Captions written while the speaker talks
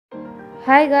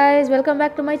Hi guys, welcome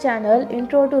back to my channel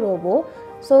Intro to Robo.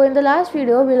 So in the last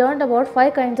video we learned about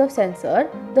 5 kinds of sensor.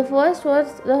 The first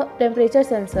was the temperature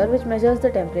sensor which measures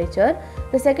the temperature.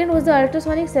 The second was the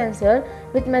ultrasonic sensor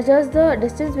which measures the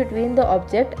distance between the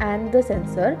object and the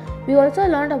sensor. We also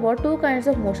learned about 2 kinds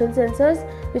of motion sensors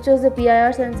which was the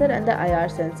PIR sensor and the IR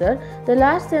sensor. The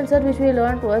last sensor which we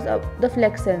learned was the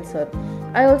flex sensor.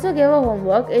 I also gave a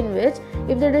homework in which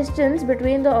if the distance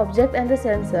between the object and the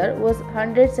sensor was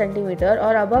 100 cm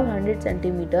or above 100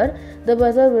 cm, the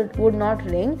buzzer would not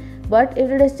ring, but if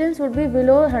the distance would be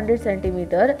below 100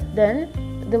 cm, then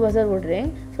the buzzer would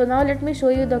ring. So now let me show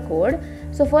you the code.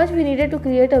 So first we needed to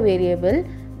create a variable,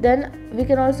 then we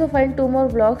can also find 2 more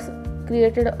blocks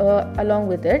created along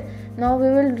with it. Now we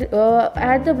will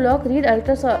add the block read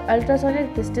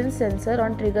ultrasonic distance sensor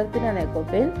on trigger pin and echo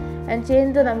pin and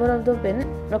change the number of the pin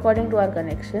according to our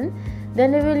connection.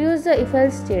 Then we will use the if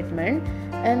else statement,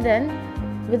 and then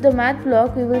with the math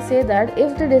block we will say that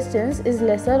if the distance is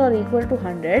lesser or equal to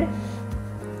 100,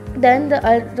 then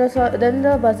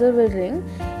the buzzer will ring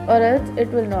or else it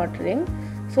will not ring.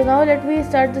 So now let me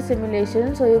start the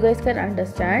simulation so you guys can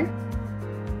understand.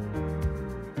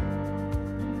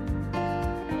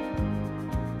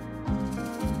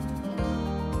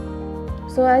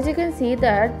 So as you can see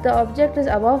that the object is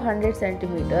above 100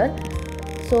 cm,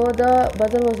 so the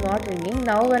buzzer was not ringing.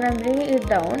 Now when I am bringing it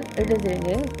down, it is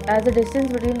ringing as the distance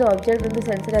between the object and the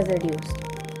sensor has reduced.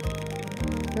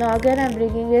 Now again I am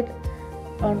bringing it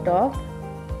on top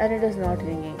and it is not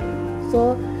ringing.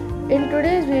 So in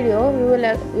today's video we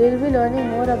will be learning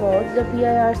more about the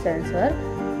PIR sensor.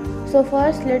 So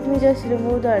first let me just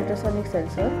remove the ultrasonic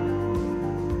sensor.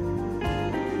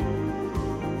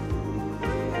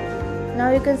 Now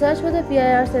you can search for the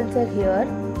PIR sensor here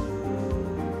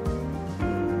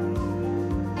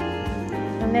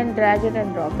and then drag it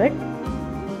and drop it.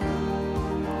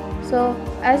 So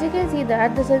as you can see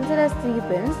that the sensor has 3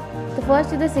 pins. The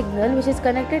first is the signal which is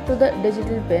connected to the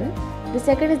digital pin. The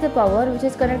second is the power which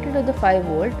is connected to the 5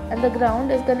 volt, and the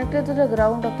ground is connected to the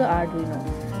ground of the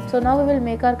Arduino. So now we will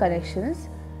make our connections.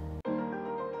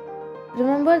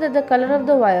 Remember that the color of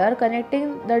the wire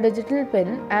connecting the digital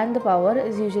pin and the power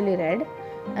is usually red,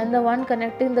 and the one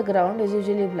connecting the ground is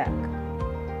usually black.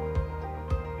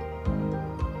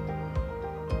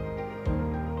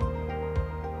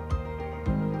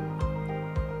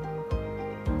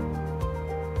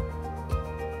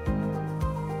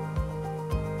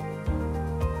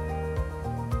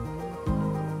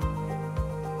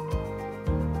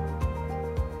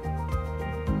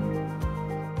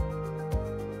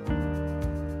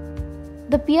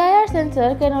 The PIR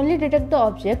sensor can only detect the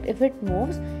object if it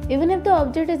moves. Even if the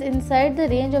object is inside the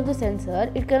range of the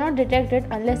sensor, it cannot detect it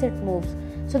unless it moves.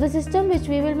 So the system which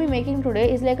we will be making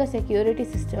today is like a security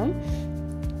system.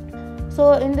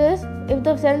 So in this, if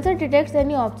the sensor detects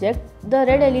any object, the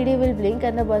red LED will blink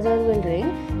and the buzzer will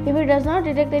ring. If it does not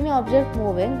detect any object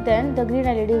moving, then the green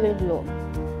LED will glow.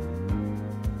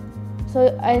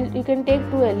 So you can take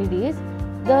 2 LEDs.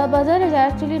 The buzzer is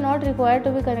actually not required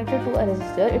to be connected to a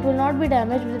resistor. It will not be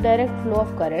damaged with a direct flow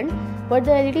of current, but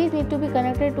the LEDs need to be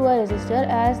connected to a resistor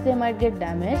as they might get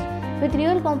damaged. With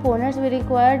real components, we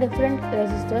require different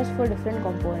resistors for different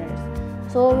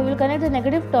components. So we will connect the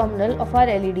negative terminal of our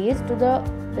LEDs to the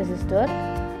resistor.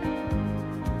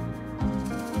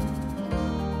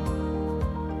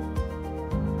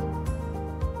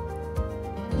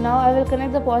 Now I will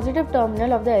connect the positive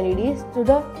terminal of the LEDs to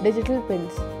the digital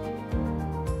pins.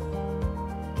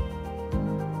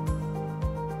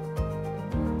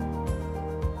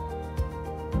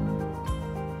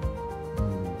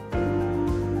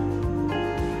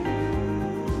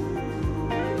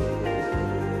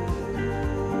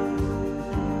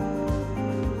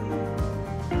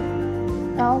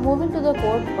 Now moving to the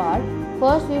code part,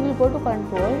 first we will go to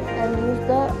control and use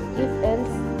the if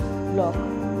else block.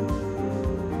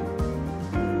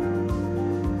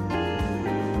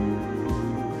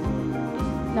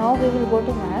 Now we will go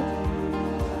to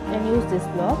math and use this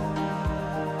block.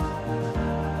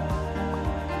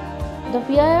 The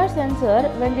PIR sensor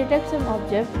when detects an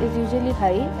object is usually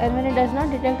high, and when it does not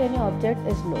detect any object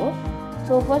is low.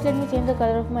 So first let me change the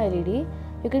color of my LED.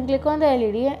 You can click on the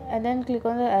LED and then click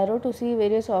on the arrow to see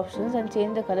various options and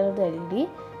change the color of the LED.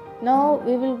 Now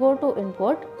we will go to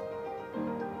input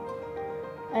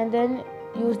and then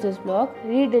use this block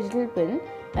read digital pin,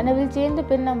 and I will change the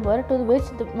pin number to which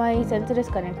my sensor is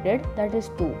connected, that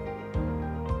is 2.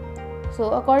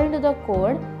 So according to the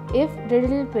code, if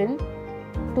digital pin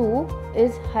 2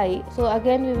 is high, so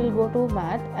again we will go to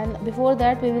math, and before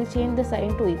that we will change the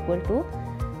sign to equal to.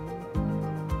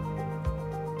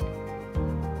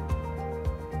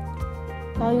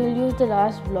 Now you will use the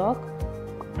last block,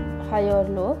 high or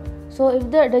low. So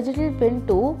if the digital pin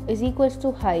 2 is equals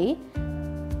to high,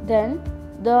 then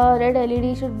the red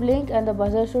LED should blink and the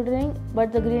buzzer should ring,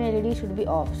 but the green LED should be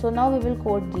off. So now we will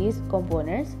code these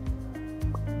components.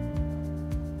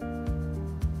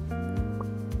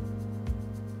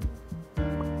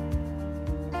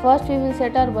 First we will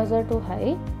set our buzzer to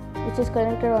high, which is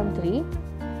connected on 3.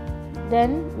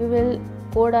 Then we will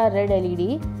code our red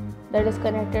LED that is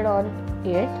connected on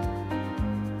 8.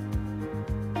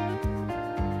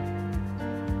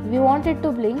 We want it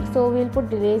to blink, so we will put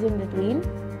delays in between.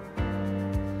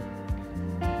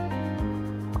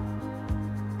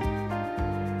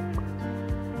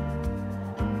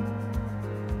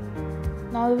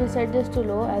 Now we will set this to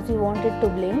low as we want it to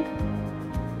blink.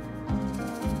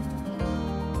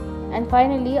 And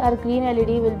finally our green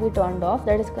LED will be turned off,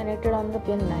 that is connected on the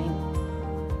pin 9.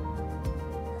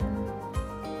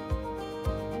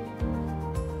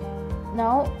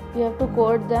 Now we have to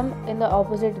code them in the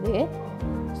opposite way.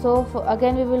 So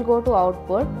again we will go to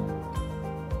output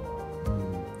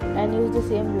and use the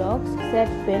same blocks, set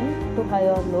pin to high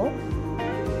or low.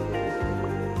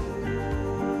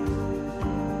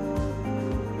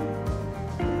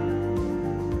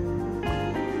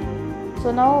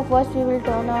 So now first we will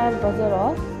turn our buzzer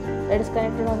off, that is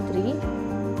connected on 3,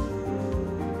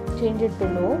 change it to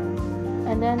low,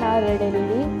 and then our red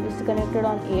LED is connected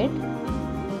on 8,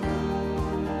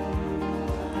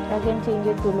 again change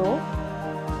it to low,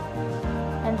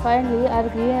 and finally our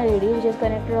green LED which is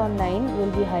connected on 9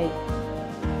 will be high.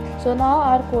 So now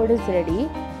our code is ready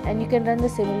and you can run the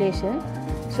simulation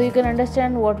so you can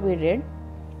understand what we did.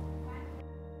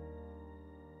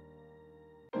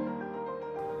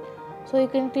 So you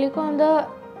can click on the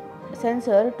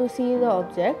sensor to see the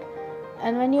object,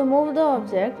 and when you move the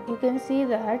object you can see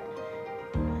that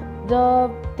the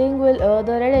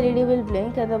red LED will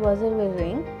blink and the buzzer will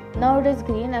ring. Now it is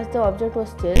green as the object was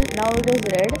still, now it is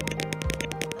red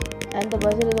and the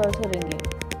buzzer is also ringing.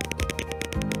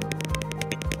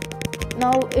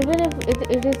 Now even if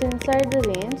it is inside the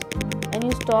range and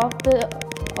you stop the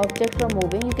object from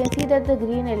moving, you can see that the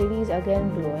green LED is again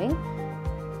glowing.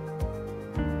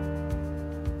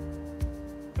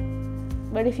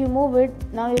 But if you move it,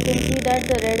 now you can see that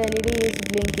the red LED is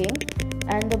blinking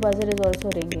and the buzzer is also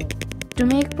ringing. To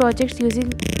make projects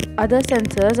using other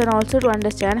sensors and also to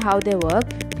understand how they work,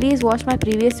 please watch my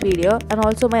previous video and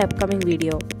also my upcoming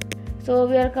video. So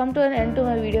we are come to an end to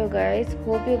my video guys.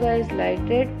 Hope you guys liked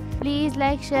it. Please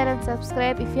like, share and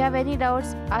subscribe. If you have any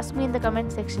doubts, ask me in the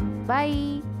comment section.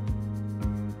 Bye.